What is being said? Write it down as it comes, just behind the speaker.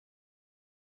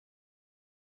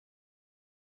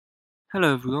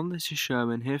Hello everyone, this is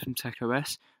Sherwin here from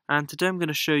TechOS, and today I'm going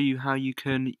to show you how you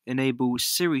can enable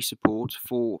Siri support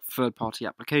for third-party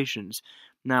applications.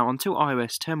 Now, until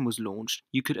iOS 10 was launched,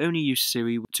 you could only use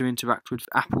Siri to interact with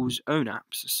Apple's own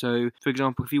apps. So, for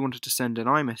example, if you wanted to send an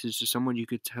iMessage to someone, you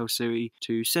could tell Siri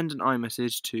to send an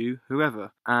iMessage to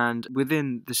whoever. And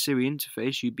within the Siri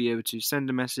interface, you'd be able to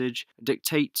send a message,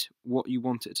 dictate what you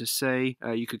want it to say,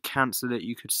 you could cancel it,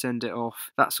 you could send it off,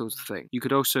 that sort of thing. You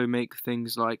could also make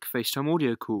things like FaceTime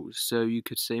audio calls. So you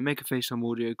could say, make a FaceTime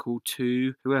audio call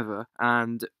to whoever,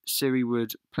 and Siri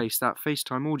would place that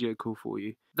FaceTime audio call for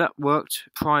you. That worked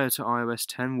prior to iOS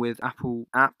 10 with Apple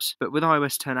apps, but with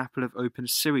iOS 10, Apple have opened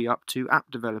Siri up to app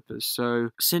developers. So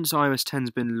since iOS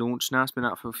 10's been launched, now it's been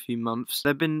out for a few months,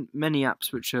 there have been many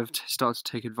apps which have started to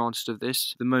take advantage of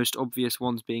this, the most obvious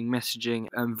ones being messaging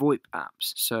and VoIP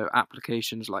apps. So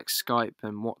applications like Skype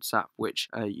and WhatsApp, which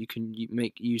you can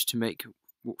use to make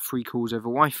free calls over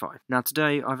Wi-Fi. Now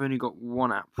today I've only got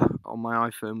one app on my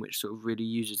iPhone which sort of really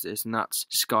uses this, and that's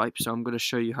Skype, so I'm going to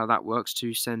show you how that works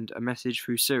to send a message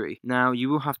through Siri. Now you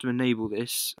will have to enable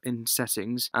this in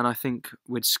settings, and I think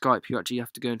with Skype you actually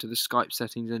have to go into the Skype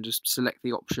settings and just select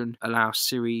the option allow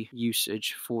Siri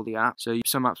usage for the app. So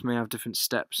some apps may have different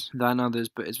steps than others,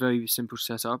 but it's very simple to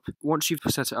set up. Once you've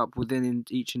set it up within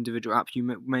each individual app, you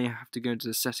may have to go into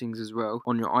the settings as well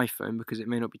on your iPhone because it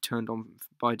may not be turned on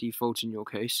by default in your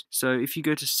case. So if you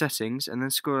go to settings and then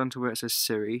scroll down to where it says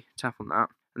Siri, tap on that,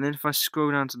 and then if I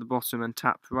scroll down to the bottom and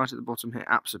tap right at the bottom here,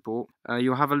 app support,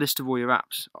 you'll have a list of all your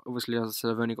apps. Obviously, as I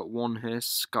said, I've only got one here,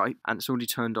 Skype, and it's already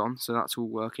turned on, so that's all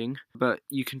working. But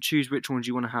you can choose which ones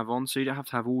you want to have on, so you don't have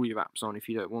to have all your apps on if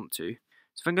you don't want to.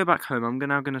 So if I go back home, I'm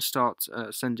now going to start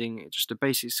sending just a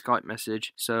basic Skype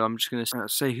message. So I'm just going to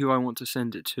say who I want to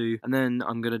send it to, and then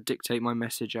I'm going to dictate my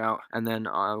message out, and then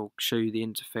I'll show you the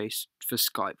interface for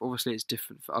Skype. Obviously, it's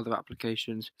different for other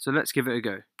applications. So let's give it a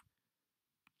go.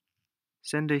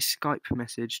 Send a Skype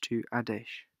message to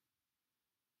Adesh.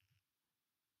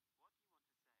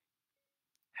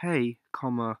 Hey,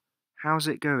 comma, how's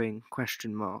it going?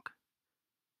 Question mark.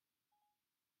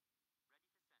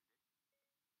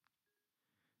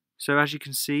 So as you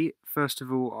can see, first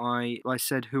of all, I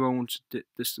said who I wanted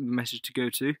this message to go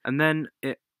to, and then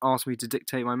it asked me to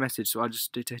dictate my message, so I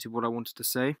just dictated what I wanted to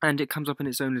say, and it comes up in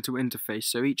its own little interface.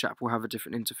 So each app will have a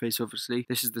different interface, obviously.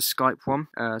 This is the Skype one,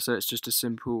 so it's just a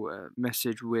simple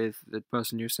message with the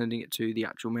person you're sending it to, the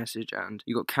actual message, and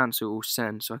you got cancel or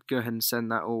send, so I can go ahead and send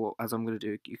that, or as I'm going to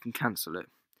do, you can cancel it.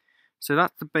 So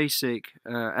that's the basic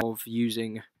of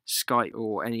using Skype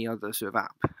or any other sort of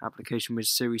application with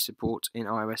Siri support in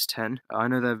iOS 10. I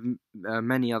know there are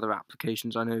many other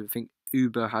applications. I think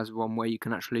Uber has one where you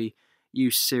can actually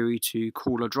use Siri to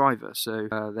call a driver. So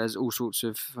there's all sorts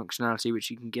of functionality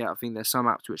which you can get. I think there's some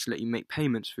apps which let you make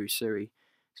payments through Siri.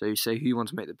 So you say who you want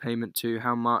to make the payment to,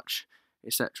 how much,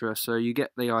 etc. So you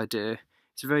get the idea.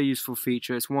 It's a very useful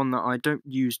feature. It's one that I don't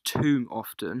use too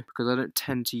often because I don't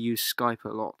tend to use Skype a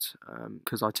lot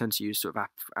because I tend to use sort of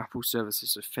Apple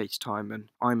services of FaceTime and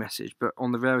iMessage. But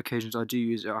on the rare occasions I do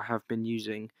use it, I have been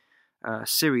using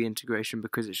Siri integration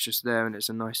because it's just there and it's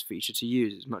a nice feature to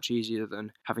use. It's much easier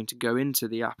than having to go into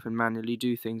the app and manually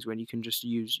do things when you can just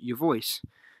use your voice.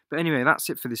 But anyway, that's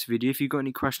it for this video. If you've got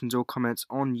any questions or comments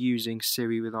on using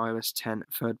Siri with iOS 10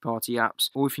 third-party apps,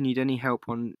 or if you need any help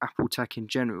on Apple tech in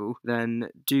general, then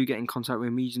do get in contact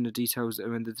with me using the details that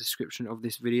are in the description of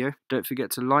this video. Don't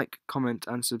forget to like, comment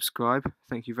and subscribe.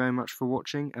 Thank you very much for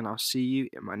watching, and I'll see you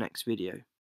in my next video.